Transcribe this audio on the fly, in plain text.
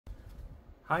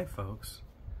Hi folks.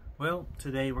 Well,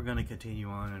 today we're going to continue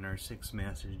on in our sixth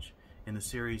message in the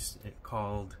series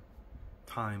called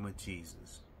Time with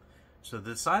Jesus. So the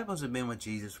disciples have been with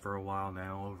Jesus for a while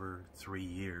now, over 3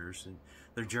 years, and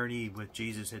their journey with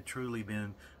Jesus had truly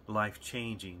been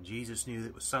life-changing. Jesus knew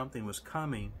that something was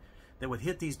coming that would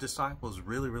hit these disciples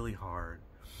really, really hard.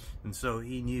 And so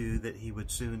he knew that he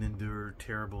would soon endure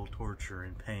terrible torture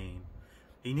and pain.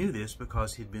 He knew this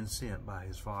because he'd been sent by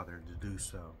his Father to do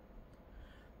so.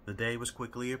 The day was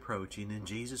quickly approaching, and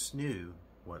Jesus knew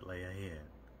what lay ahead.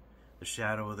 The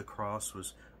shadow of the cross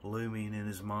was looming in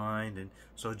his mind, and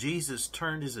so Jesus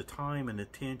turned his time and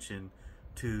attention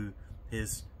to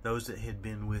those that had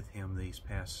been with him these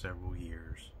past several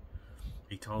years.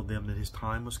 He told them that his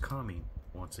time was coming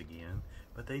once again,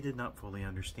 but they did not fully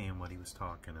understand what he was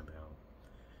talking about.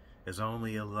 As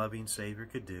only a loving Savior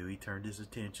could do, he turned his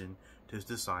attention to his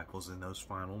disciples in those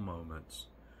final moments.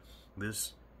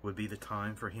 This would be the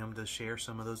time for him to share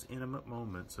some of those intimate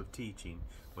moments of teaching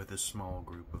with a small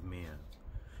group of men.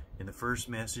 In the first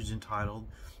message entitled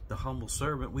The Humble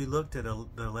Servant, we looked at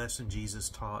the lesson Jesus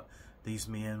taught these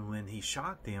men when he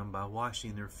shocked them by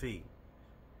washing their feet.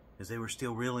 As they were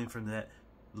still reeling from that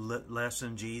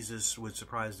lesson, Jesus would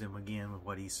surprise them again with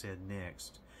what he said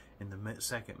next. In the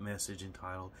second message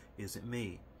entitled, Is It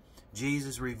Me?,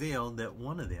 Jesus revealed that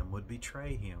one of them would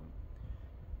betray him.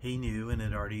 He knew and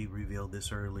had already revealed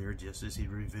this earlier, just as he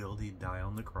revealed he'd die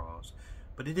on the cross,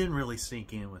 but it didn't really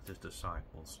sink in with his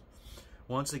disciples.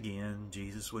 Once again,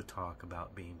 Jesus would talk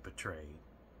about being betrayed.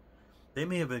 They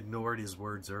may have ignored his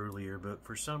words earlier, but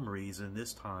for some reason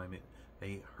this time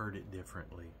they heard it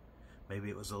differently. Maybe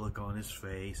it was a look on his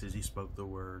face as he spoke the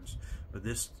words, but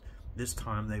this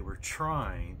time they were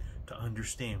trying to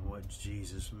understand what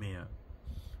Jesus meant.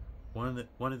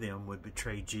 One of them would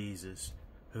betray Jesus,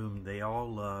 whom they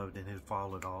all loved and had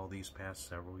followed all these past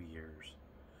several years.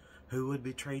 Who would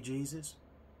betray Jesus?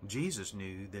 Jesus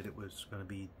knew that it was going to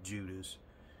be Judas,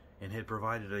 and had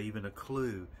provided even a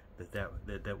clue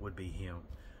that would be him.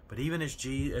 But even as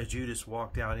Judas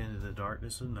walked out into the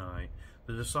darkness of night,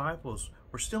 the disciples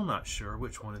were still not sure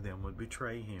which one of them would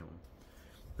betray him.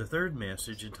 The third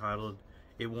message, entitled,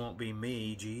 It Won't Be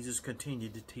Me, Jesus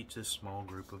continued to teach this small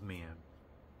group of men.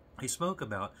 He spoke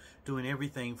about doing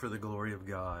everything for the glory of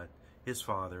God, his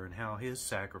Father, and how his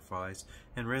sacrifice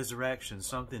and resurrection,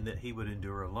 something that he would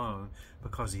endure alone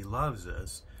because he loves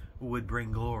us, would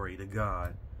bring glory to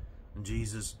God. And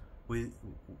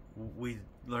we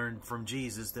learned from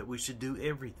Jesus that we should do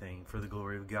everything for the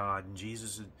glory of God, and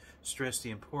Jesus stressed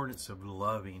the importance of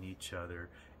loving each other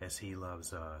as he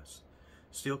loves us.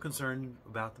 Still concerned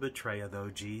about the betrayal,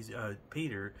 though,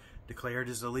 Peter declared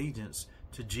his allegiance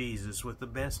to Jesus with the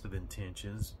best of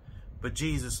intentions, but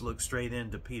Jesus looked straight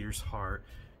into Peter's heart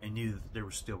and knew that there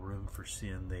was still room for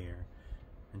sin there.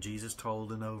 And Jesus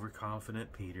told an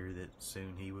overconfident Peter that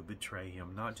soon he would betray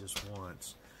him, not just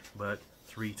once, but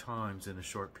 3 times in a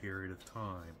short period of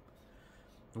time.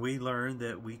 We learned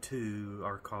that we too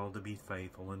are called to be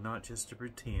faithful, and not just to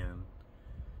pretend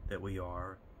that we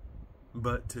are,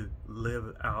 but to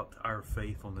live out our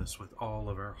faithfulness with all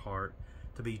of our heart,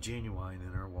 to be genuine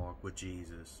in our walk with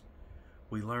Jesus.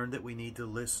 We learned that we need to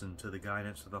listen to the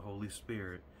guidance of the Holy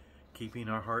Spirit, keeping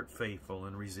our heart faithful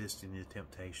and resisting the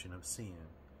temptation of sin.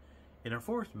 In our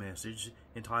fourth message,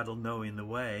 entitled Knowing the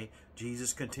Way,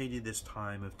 Jesus continued this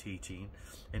time of teaching,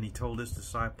 and he told his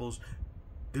disciples,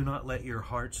 Do not let your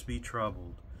hearts be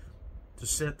troubled, to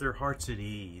set their hearts at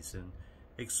ease, and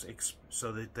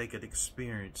so that they could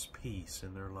experience peace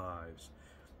in their lives.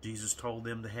 Jesus told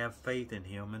them to have faith in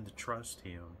him and to trust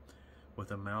him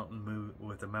with a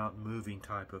mountain-moving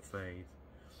type of faith.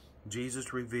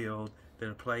 Jesus revealed that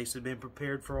a place had been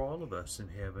prepared for all of us in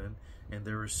heaven, and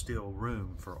there is still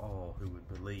room for all who would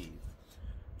believe.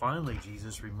 Finally,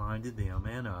 Jesus reminded them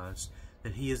and us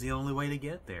that he is the only way to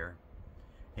get there,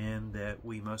 and that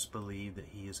we must believe that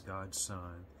he is God's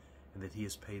Son, and that he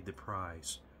has paid the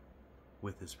price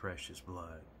with his precious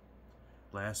blood.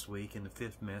 Last week, in the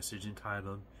fifth message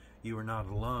entitled, You Are Not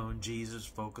Alone, Jesus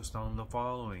focused on the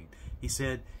following. He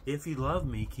said, If you love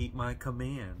me, keep my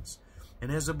commands. And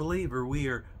as a believer, we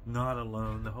are not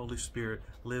alone. The Holy Spirit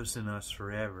lives in us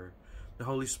forever. The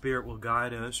Holy Spirit will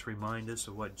guide us, remind us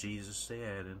of what Jesus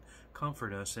said, and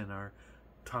comfort us in our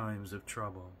times of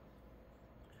trouble.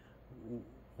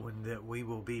 That we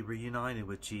will be reunited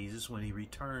with Jesus when he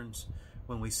returns,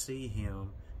 when we see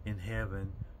him in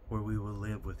heaven, where we will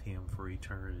live with him for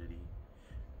eternity.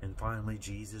 And finally,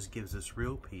 Jesus gives us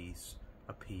real peace,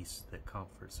 a peace that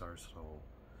comforts our soul.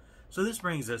 So this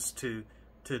brings us to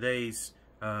today's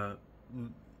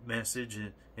message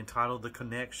entitled The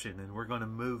Connection, and we're going to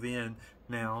move in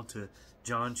now to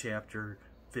John chapter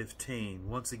 15.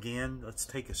 Once again, let's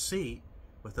take a seat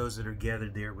with those that are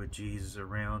gathered there with Jesus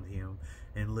around him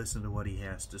and listen to what he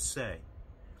has to say.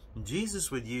 And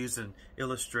Jesus would use an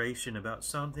illustration about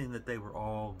something that they were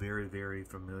all very, very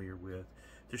familiar with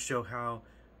to show how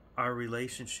our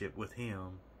relationship with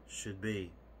him should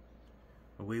be.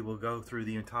 We will go through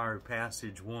the entire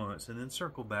passage once and then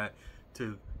circle back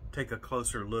to take a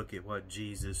closer look at what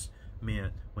Jesus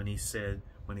meant when he said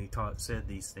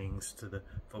these things to the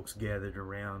folks gathered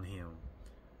around him.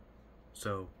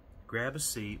 So grab a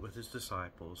seat with his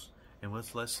disciples and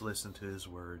let's listen to his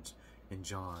words in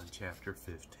John chapter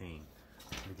 15,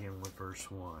 beginning with verse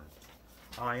 1.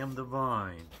 I am the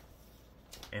vine,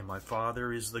 and my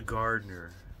Father is the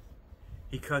gardener.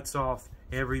 He cuts off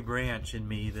every branch in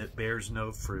me that bears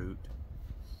no fruit,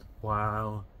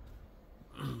 while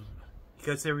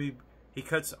he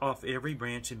cuts off every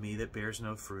branch in me that bears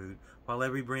no fruit, while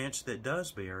every branch that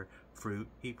does bear fruit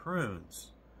he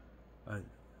prunes,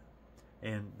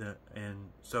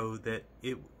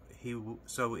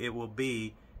 so it will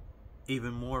be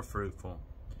even more fruitful.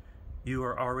 You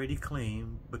are already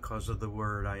clean because of the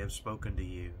word I have spoken to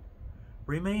you.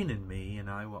 Remain in me, and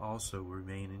I will also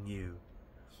remain in you.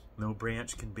 No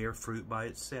branch can bear fruit by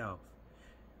itself.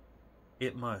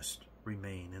 It must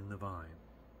remain in the vine.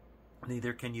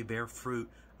 Neither can you bear fruit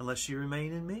unless you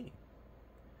remain in me.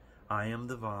 I am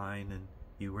the vine, and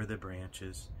you are the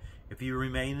branches. If you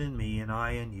remain in me, and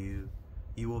I in you,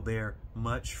 you will bear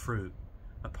much fruit.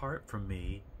 Apart from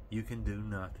me, you can do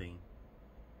nothing.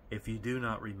 If you do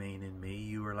not remain in me,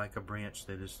 you are like a branch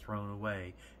that is thrown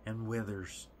away and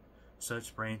withers.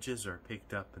 Such branches are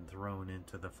picked up and thrown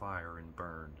into the fire and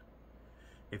burned.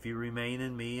 If you remain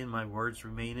in me and my words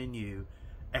remain in you,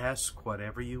 ask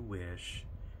whatever you wish,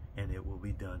 and it will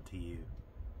be done to you.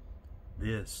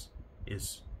 This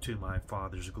is to my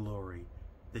Father's glory,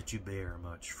 that you bear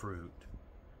much fruit,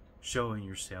 showing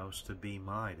yourselves to be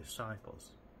my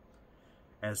disciples.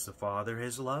 As the Father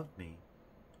has loved me,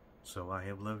 so I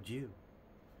have loved you.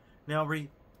 Now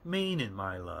remain in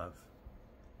my love.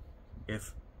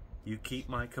 If you keep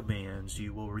my commands,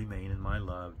 you will remain in my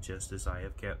love, just as I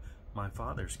have kept my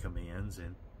Father's commands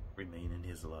and remain in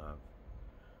his love.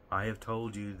 I have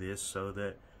told you this so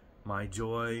that my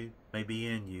joy may be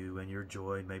in you and your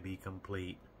joy may be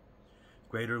complete.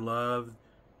 Greater love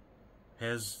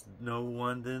has no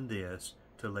one than this,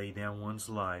 to lay down one's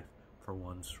life for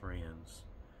one's friends.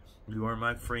 You are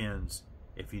my friends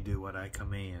if you do what I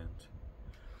command.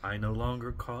 I no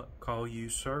longer call you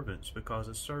servants, because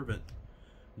a servant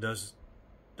does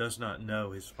not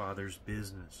know his father's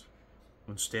business.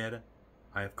 Instead,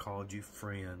 I have called you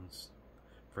friends.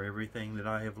 For everything that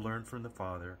I have learned from the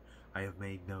Father, I have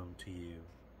made known to you.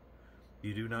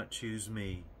 You do not choose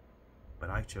me, but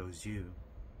I chose you,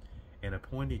 and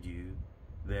appointed you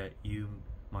that you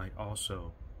might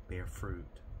also bear fruit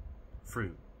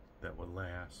that will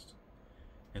last.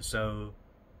 And so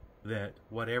that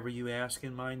whatever you ask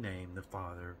in my name, the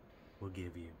Father will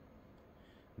give you.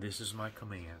 This is my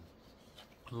command: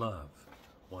 love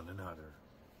one another.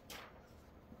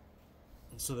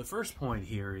 And so the first point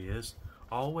here is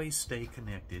always stay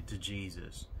connected to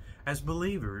Jesus. As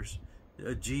believers,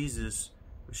 Jesus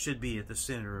should be at the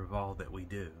center of all that we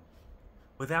do.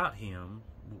 Without him,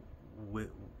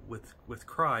 with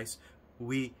Christ,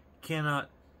 we cannot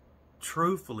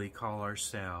truthfully call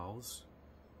ourselves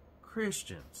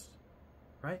Christians,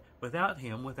 right? Without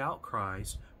him, without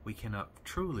Christ, we cannot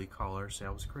truly call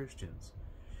ourselves Christians.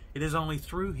 It is only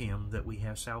through him that we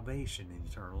have salvation and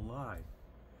eternal life.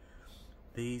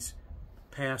 These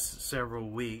past several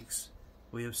weeks,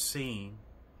 we have seen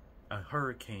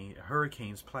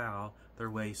hurricanes plow their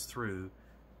ways through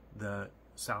the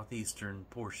southeastern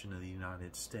portion of the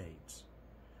United States.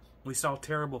 We saw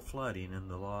terrible flooding and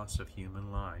the loss of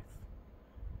human life.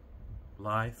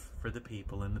 Life for the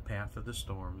people in the path of the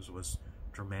storms was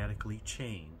dramatically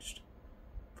changed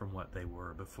from what they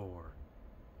were before.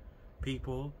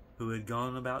 People who had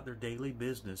gone about their daily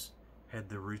business had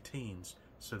their routines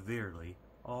severely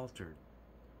altered.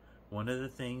 One of the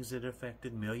things that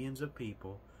affected millions of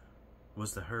people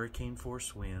was the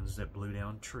hurricane-force winds that blew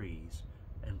down trees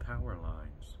and power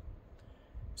lines.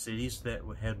 Cities that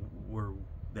had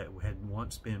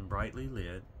once been brightly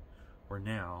lit were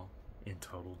now in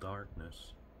total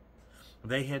darkness.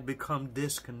 They had become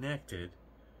disconnected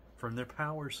from their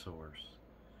power source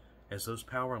as those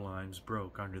power lines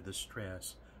broke under the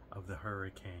stress of the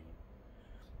hurricane.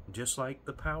 Just like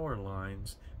the power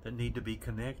lines that need to be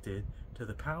connected to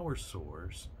the power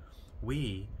source,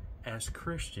 we as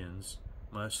Christians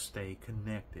must stay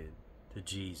connected to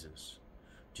Jesus.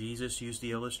 Jesus used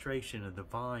the illustration of the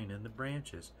vine and the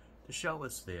branches to show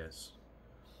us this.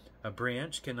 A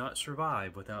branch cannot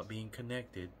survive without being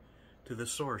connected to the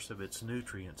source of its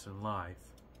nutrients and life.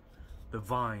 The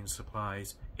vine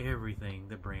supplies everything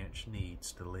the branch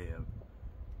needs to live.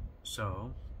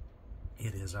 So,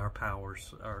 it is our power,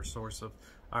 our source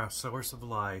of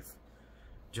life.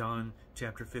 John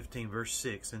chapter 15 verse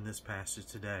 6 in this passage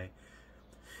today.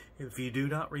 If you do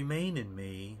not remain in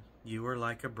me, you are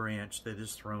like a branch that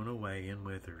is thrown away and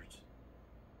withers.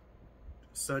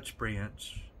 Such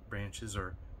branches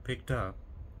are picked up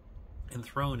and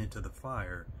thrown into the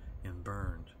fire and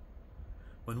burned.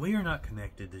 When we are not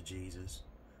connected to Jesus,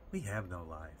 we have no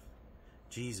life.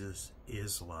 Jesus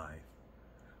is life.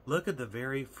 Look at the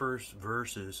very first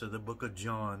verses of the book of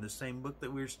John, the same book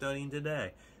that we're studying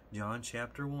today. John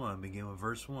chapter 1, begin with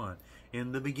verse 1.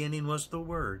 In the beginning was the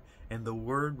Word, and the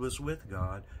Word was with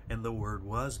God, and the Word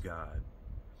was God.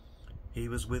 He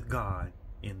was with God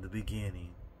in the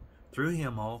beginning. Through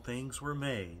him all things were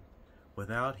made.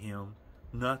 Without him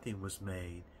nothing was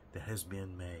made that has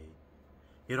been made.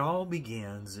 It all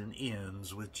begins and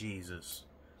ends with Jesus.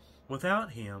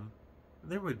 Without him,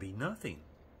 there would be nothing.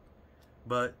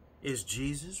 But is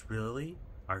Jesus really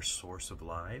our source of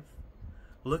life?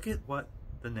 Look at what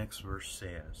the next verse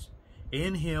says.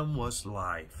 In him was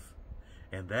life,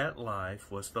 and that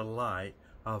life was the light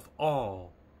of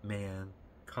all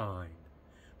mankind.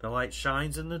 The light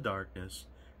shines in the darkness,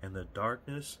 and the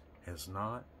darkness has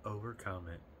not overcome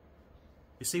it.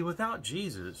 You see, without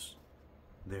Jesus,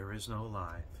 there is no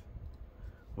life.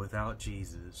 Without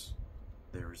Jesus,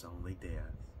 there is only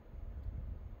death.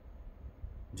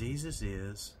 Jesus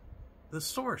is the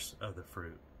source of the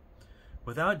fruit.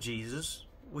 Without Jesus,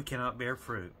 we cannot bear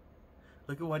fruit.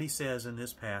 Look at what he says in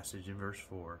this passage in verse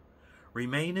 4.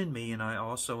 Remain in me, and I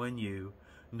also in you.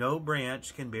 No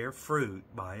branch can bear fruit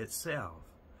by itself.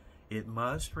 It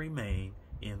must remain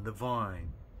in the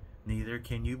vine. Neither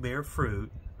can you bear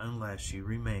fruit unless you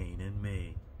remain in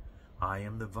me. I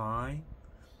am the vine,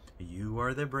 you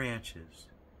are the branches.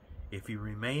 If you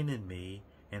remain in me,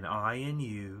 and I in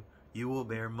you, you will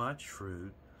bear much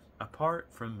fruit. Apart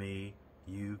from me,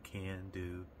 you can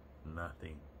do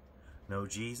nothing. No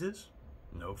Jesus,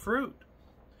 no fruit.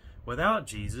 Without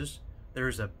Jesus, there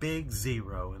is a big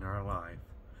zero in our life.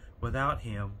 Without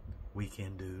him, we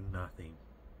can do nothing.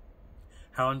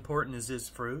 How important is this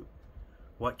fruit?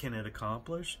 What can it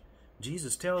accomplish?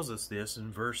 Jesus tells us this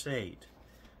in verse 8.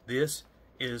 This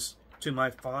is to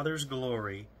my Father's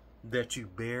glory that you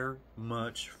bear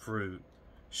much fruit,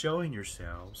 showing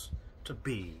yourselves to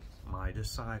be my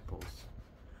disciples.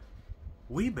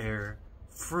 We bear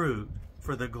fruit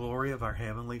for the glory of our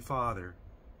Heavenly Father,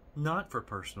 not for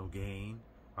personal gain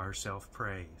or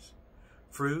self-praise.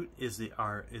 Fruit is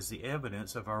the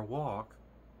evidence of our walk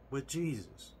with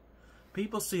Jesus.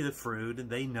 People see the fruit and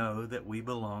they know that we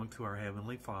belong to our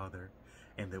Heavenly Father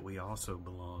and that we also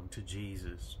belong to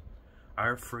Jesus.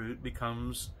 Our fruit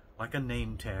becomes like a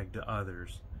name tag to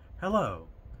others. Hello,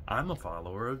 I'm a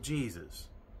follower of Jesus.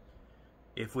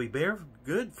 If we bear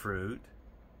good fruit,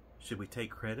 should we take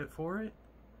credit for it?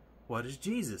 What does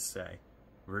Jesus say?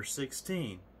 Verse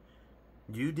 16,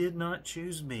 you did not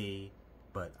choose me,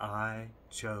 but I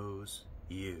chose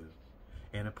you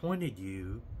and appointed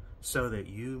you so that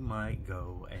you might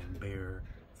go and bear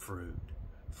fruit,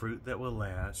 fruit that will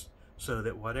last, so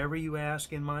that whatever you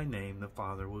ask in my name, the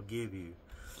Father will give you.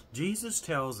 Jesus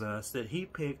tells us that he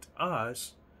picked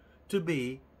us to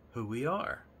be who we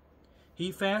are.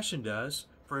 He fashioned us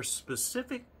for a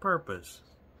specific purpose,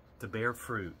 to bear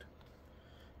fruit.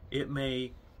 It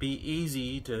may be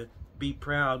easy to be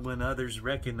proud when others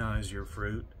recognize your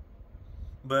fruit,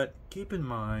 but keep in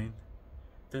mind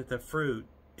that the fruit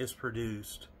is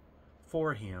produced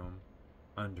for him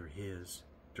under his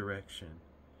direction.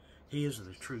 He is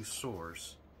the true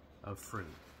source of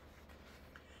fruit.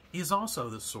 He is also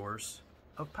the source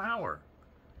of power.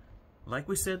 Like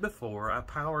we said before, our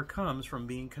power comes from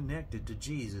being connected to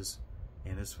Jesus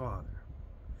and his Father.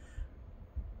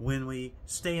 When we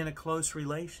stay in a close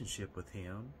relationship with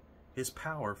him, his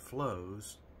power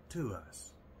flows to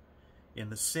us. In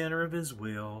the center of his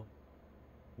will,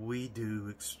 in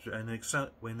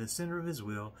the center of his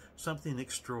will, something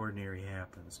extraordinary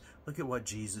happens. Look at what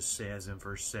Jesus says in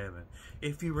verse 7.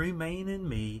 If you remain in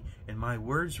me, and my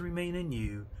words remain in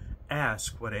you,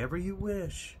 ask whatever you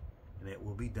wish, and it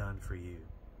will be done for you.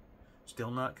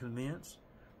 Still not convinced?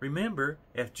 Remember,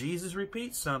 if Jesus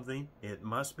repeats something, it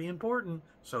must be important.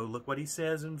 So look what he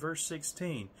says in verse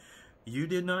 16. You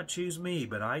did not choose me,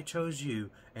 but I chose you,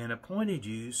 and appointed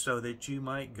you so that you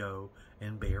might go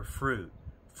and bear fruit,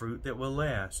 fruit that will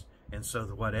last, And so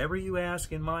whatever you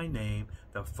ask in my name,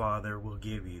 the Father will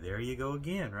give you. There you go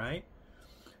again, right?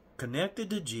 Connected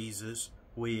to Jesus,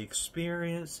 we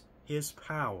experience his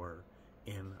power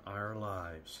in our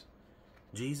lives.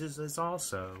 Jesus is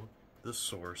also the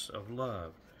source of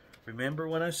love. Remember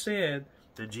when I said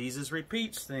that Jesus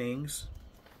repeats things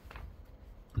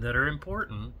that are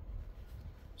important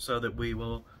so that we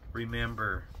will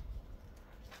remember.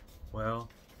 Well,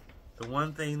 the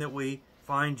one thing that we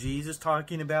find Jesus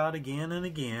talking about again and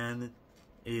again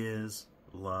is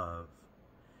love.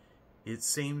 It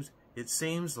seems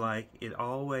like it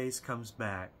always comes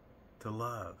back to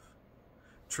love.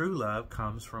 True love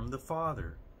comes from the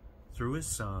Father through his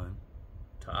Son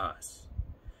to us.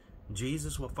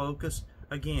 Jesus will focus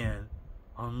again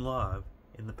on love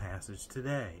in the passage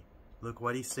today. Look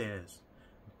what he says.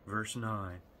 Verse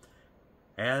 9.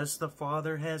 As the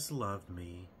Father has loved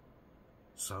me,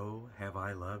 so have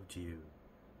I loved you.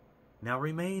 Now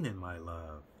remain in my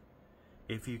love.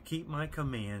 If you keep my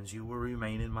commands, you will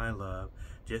remain in my love,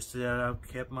 just as I've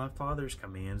kept my Father's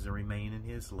commands and remain in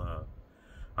his love.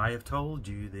 I have told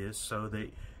you this so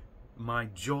that my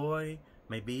joy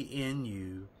may be in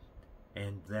you,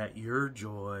 and that your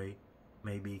joy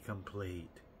may be complete.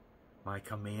 My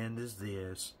command is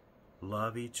this: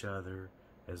 love each other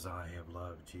as I have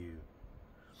loved you.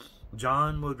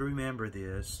 John would remember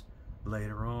this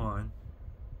later on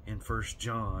in 1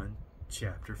 John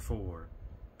chapter 4,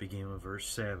 beginning with verse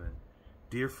 7.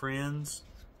 Dear friends,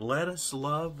 let us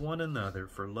love one another,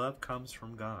 for love comes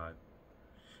from God.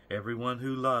 Everyone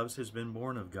who loves has been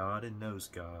born of God and knows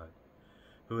God.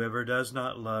 Whoever does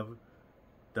not love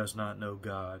does not know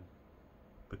God,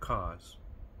 because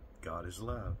God is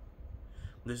love.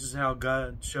 This is how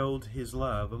God showed his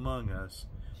love among us.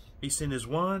 He sent his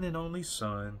one and only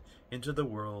Son into the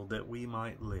world that we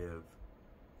might live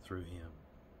through him.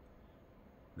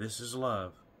 This is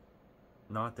love,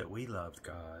 not that we loved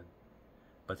God,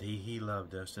 but he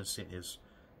loved us and sent his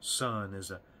Son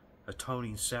as an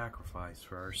atoning sacrifice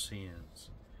for our sins.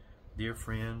 Dear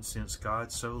friends, since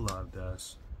God so loved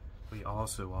us, we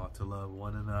also ought to love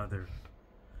one another.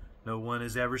 No one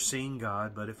has ever seen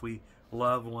God, but if we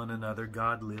love one another,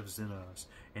 God lives in us,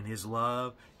 and his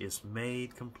love is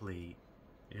made complete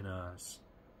in us.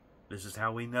 This is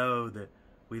how we know that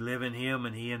we live in him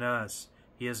and he in us.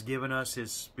 He has given us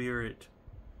his Spirit,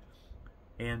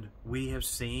 and we have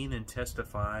seen and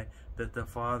testify that the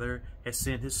Father has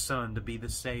sent his Son to be the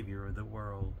Savior of the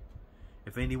world.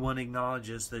 If anyone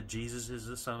acknowledges that Jesus is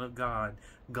the Son of God,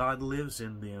 God lives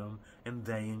in them and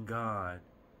they in God.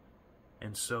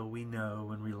 And so we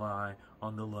know and rely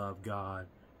on the love God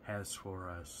has for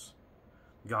us.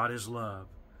 God is love.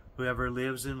 Whoever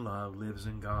lives in love lives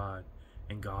in God,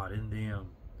 and God in them.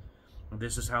 And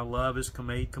this is how love is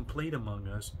made complete among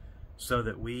us, so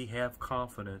that we have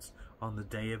confidence on the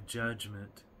day of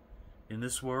judgment. In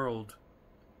this world,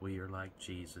 we are like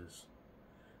Jesus.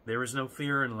 There is no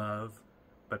fear in love,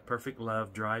 but perfect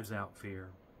love drives out fear,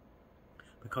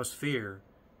 because fear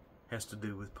has to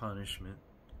do with punishment.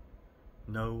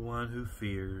 The one who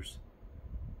fears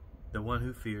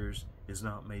is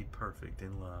not made perfect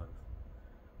in love.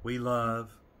 We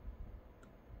love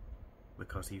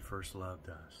because he first loved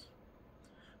us.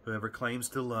 Whoever claims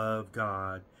to love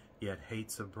God yet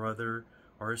hates a brother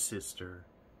or a sister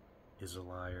is a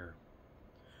liar.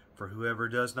 For whoever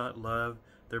does not love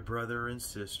their brother and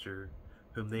sister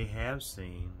whom they have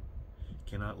seen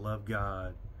cannot love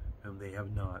God whom they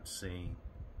have not seen.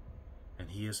 And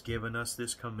he has given us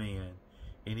this command: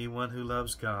 anyone who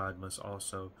loves God must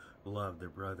also love their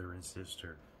brother and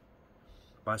sister.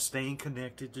 By staying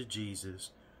connected to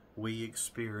Jesus, we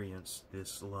experience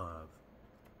this love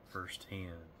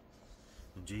firsthand.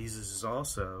 And Jesus is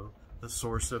also the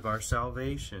source of our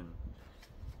salvation.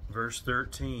 Verse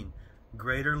 13,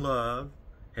 greater love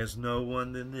has no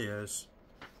one than this,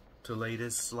 to lay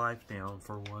his life down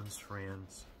for one's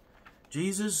friends.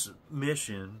 Jesus'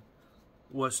 mission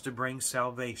was to bring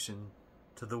salvation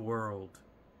to the world.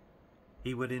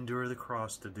 He would endure the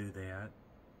cross to do that.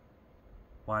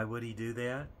 Why would he do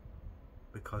that?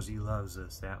 Because he loves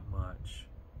us that much.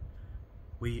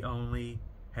 We only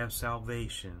have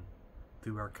salvation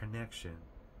through our connection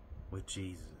with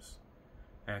Jesus.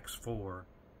 Acts 4,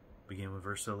 begin with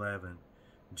verse 11.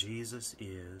 Jesus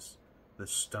is the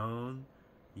stone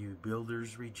you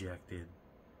builders rejected,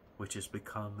 which has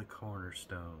become the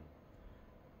cornerstone.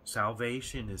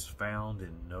 Salvation is found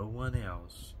in no one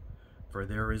else, for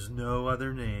there is no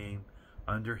other name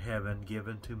under heaven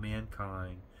given to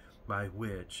mankind by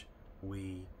which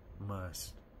we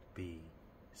must be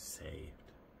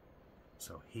saved.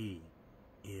 So he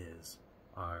is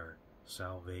our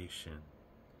salvation.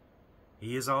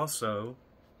 He is also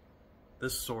the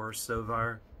source of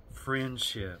our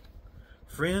friendship.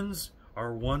 Friends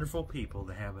are wonderful people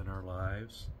to have in our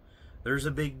lives. There's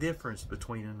a big difference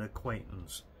between an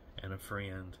acquaintance and a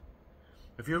friend.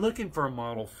 If you're looking for a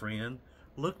model friend,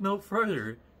 look no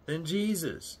further than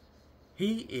Jesus.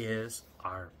 He is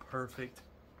our perfect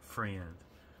friend.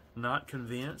 Not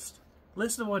convinced?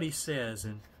 Listen to what he says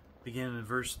beginning in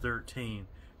verse 13.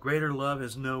 Greater love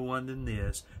has no one than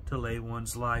this, to lay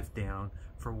one's life down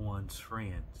for one's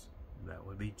friends. That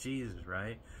would be Jesus,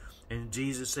 right? And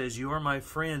Jesus says, you are my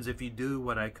friends if you do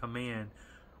what I command.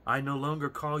 I no longer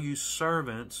call you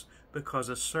servants, because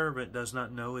a servant does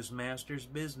not know his master's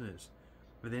business.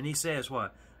 But then he says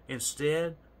what?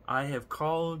 Instead, I have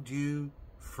called you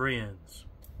friends.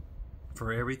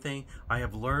 For everything I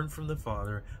have learned from the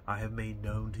Father, I have made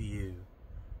known to you.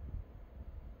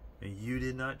 And you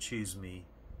did not choose me,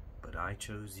 but I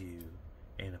chose you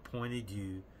and appointed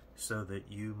you so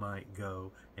that you might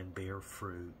go and bear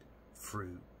fruit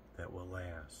that will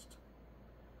last.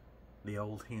 The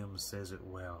old hymn says it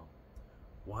well.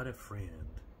 What a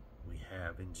friend we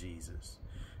have in Jesus.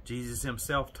 Jesus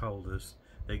himself told us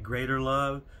that greater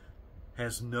love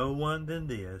has no one than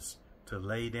this, to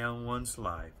lay down one's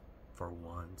life for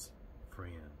one's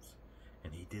friends.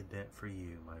 And he did that for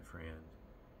you, my friend.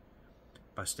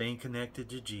 By staying connected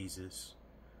to Jesus,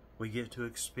 we get to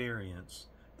experience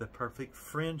the perfect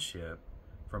friendship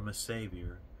from a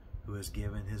Savior who has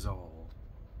given his all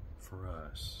for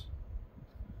us.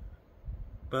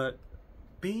 But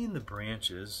being the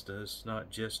branches does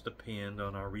not just depend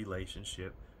on our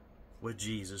relationship with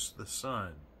Jesus the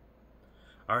Son.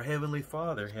 Our Heavenly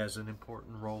Father has an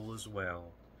important role as well.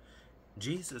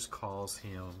 Jesus calls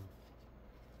him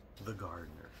the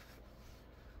gardener.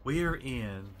 We are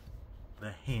in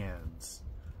the hands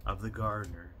of the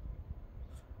gardener.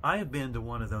 I have been to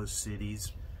one of those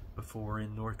cities before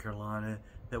in North Carolina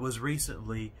that was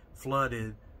recently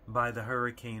flooded by the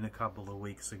hurricane a couple of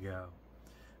weeks ago.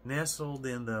 Nestled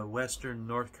in the western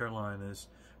North Carolina's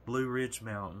Blue Ridge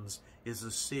Mountains is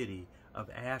the city of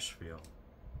Asheville.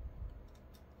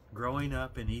 Growing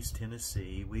up in East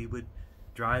Tennessee, we would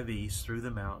drive east through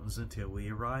the mountains until we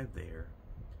arrived there.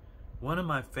 One of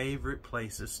my favorite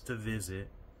places to visit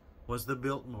was the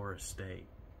Biltmore Estate.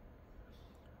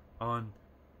 On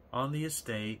the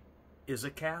estate is a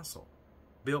castle,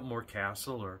 Biltmore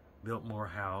Castle or Biltmore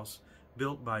House,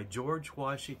 built by George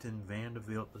Washington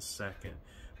Vanderbilt II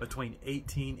between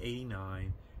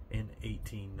 1889 and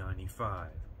 1895.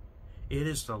 It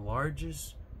is the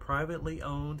largest privately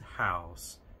owned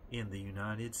house in the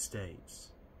United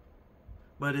States.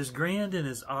 But as grand and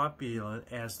as opulent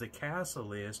as the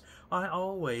castle is, I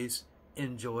always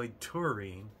enjoyed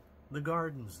touring the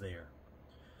gardens there.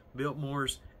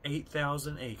 Biltmore's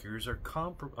 8,000 acres are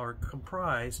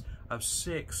comprised of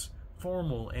 6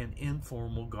 formal and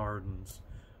informal gardens,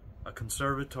 a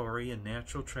conservatory and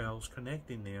natural trails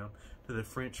connecting them to the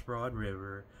French Broad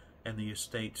River and the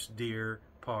estate's Deer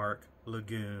Park,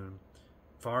 Lagoon,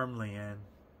 farmland,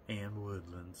 and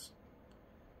woodlands.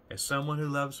 As someone who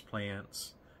loves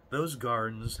plants, those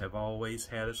gardens have always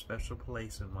had a special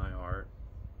place in my heart.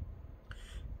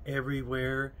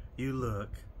 Everywhere you look,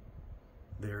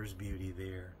 there's beauty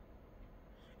there.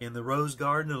 In the rose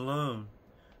garden alone,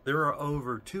 there are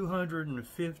over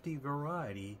 250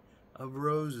 variety of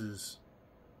roses.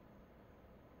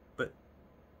 But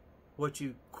what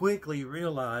you quickly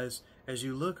realize as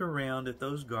you look around at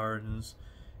those gardens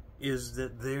is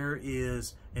that there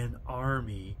is an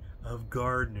army of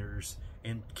gardeners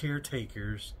and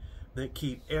caretakers that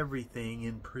keep everything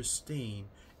in pristine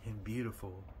and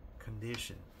beautiful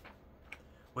condition.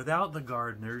 Without the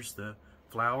gardeners, the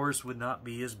flowers would not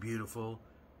be as beautiful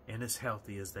and as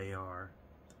healthy as they are.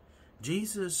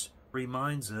 Jesus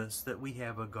reminds us that we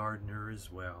have a gardener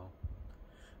as well.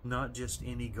 Not just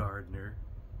any gardener,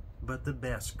 but the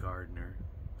best gardener.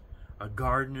 A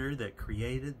gardener that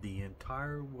created the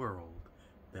entire world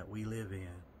that we live in.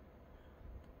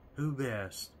 Who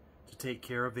best to take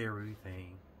care of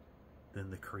everything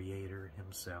than the Creator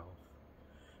himself?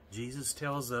 Jesus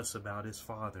tells us about his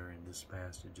Father in this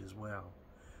passage as well.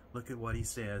 Look at what he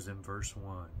says in verse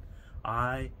 1.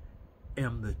 I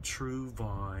am the true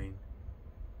vine,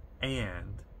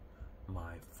 and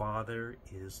my Father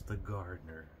is the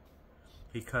gardener.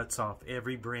 He cuts off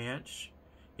every branch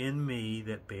in me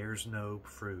that bears no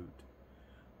fruit,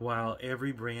 while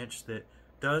every branch that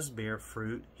does bear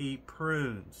fruit, he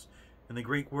prunes. And the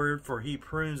Greek word for he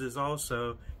prunes is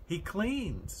also he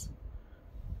cleans,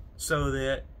 so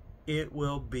that it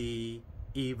will be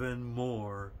even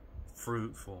more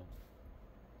fruitful.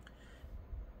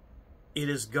 It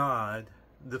is God,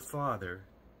 the Father,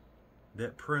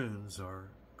 that prunes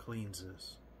or cleans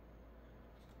us.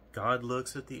 God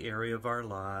looks at the area of our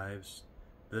lives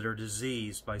that are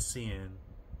diseased by sin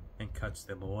and cuts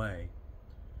them away.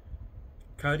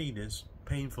 Cutting is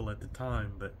painful at the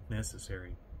time, but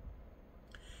necessary.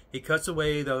 He cuts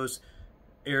away those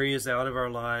areas out of our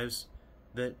lives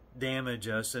that damage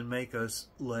us and make us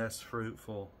less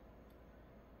fruitful.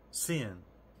 Sin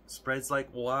spreads like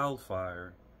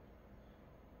wildfire,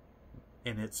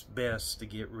 and it's best to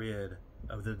get rid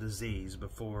of the disease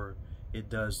before it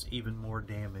does even more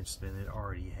damage than it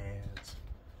already has.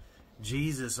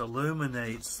 Jesus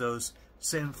illuminates those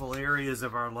sinful areas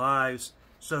of our lives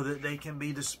so that they can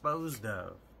be disposed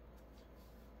of.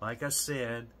 Like I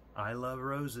said, I love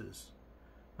roses.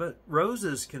 But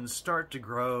roses can start to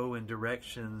grow in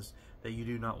directions that you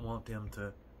do not want them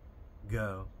to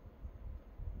go.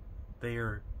 They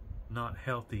are not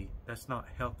healthy. That's not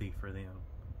healthy for them.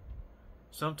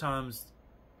 Sometimes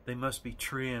they must be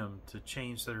trimmed to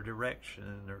change their direction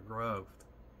and their growth.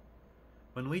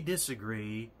 When we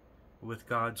disagree with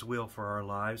God's will for our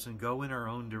lives and go in our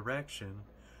own direction,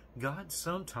 God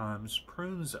sometimes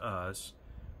prunes us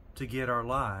to get our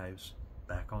lives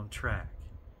back on track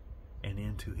and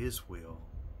into His will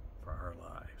for our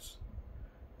lives.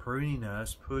 Pruning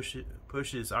us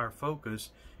pushes our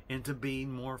focus into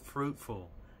being more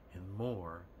fruitful and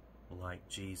more like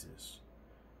Jesus.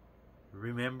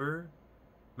 Remember,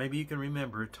 maybe you can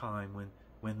remember a time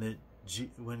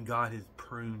when God had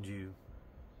pruned you.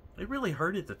 It really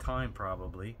hurt at the time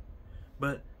probably,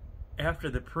 but after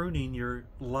the pruning, your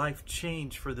life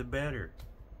changed for the better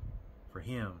for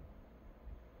Him.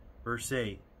 Verse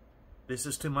 8, "This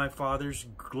is to my Father's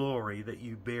glory that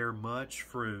you bear much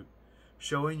fruit,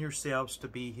 showing yourselves to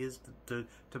be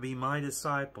to be my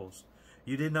disciples.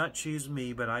 You did not choose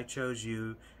me, but I chose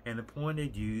you and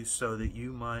appointed you so that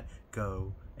you might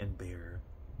go and bear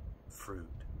fruit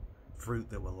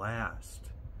that will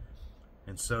last.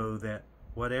 And so that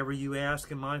whatever you ask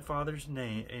in my Father's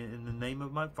name, in the name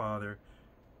of my Father,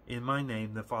 in my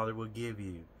name, the Father will give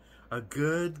you." A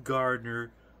good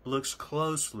gardener looks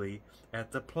closely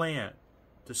at the plant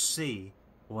to see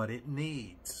what it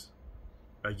needs.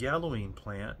 A yellowing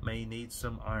plant may need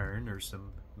some iron or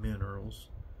some minerals.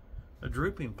 A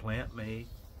drooping plant may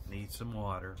need some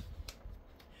water.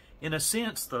 In a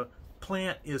sense, the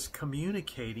plant is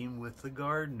communicating with the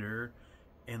gardener,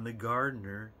 and the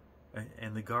gardener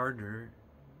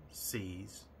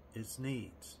sees its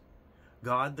needs.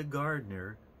 God the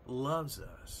gardener loves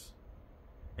us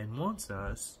and wants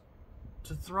us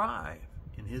to thrive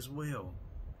in His will.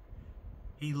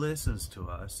 He listens to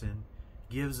us and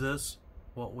gives us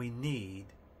what we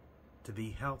need to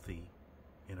be healthy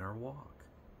in our walk.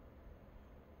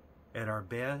 At our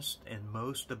best and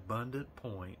most abundant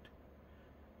point,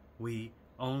 we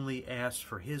only ask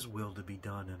for His will to be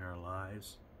done in our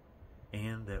lives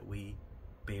and that we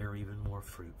bear even more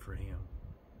fruit for Him.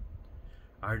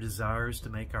 Our desire is to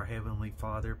make our Heavenly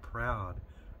Father proud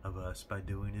of us by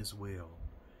doing His will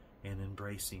and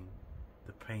embracing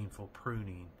the painful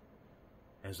pruning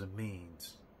as a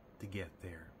means to get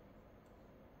there.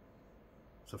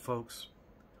 So folks,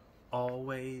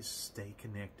 always stay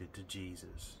connected to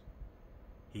Jesus.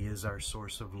 He is our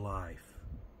source of life.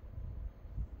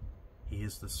 He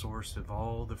is the source of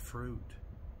all the fruit.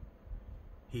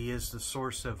 He is the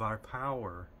source of our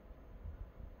power.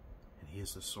 And He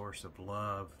is the source of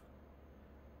love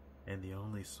and the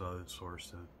only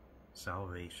source of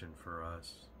salvation for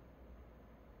us.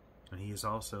 And He is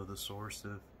also the source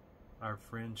of our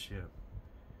friendship.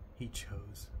 He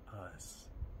chose us.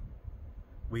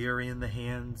 We are in the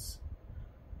hands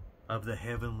of the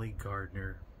Heavenly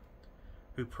Gardner,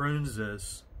 who prunes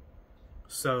us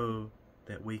so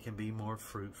that we can be more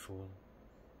fruitful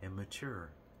and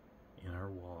mature in our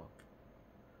walk.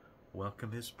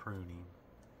 Welcome His pruning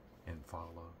and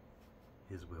follow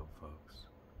His will, folks.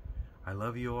 I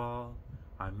love you all.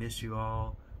 I miss you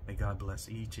all. May God bless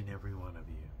each and every one of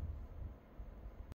you.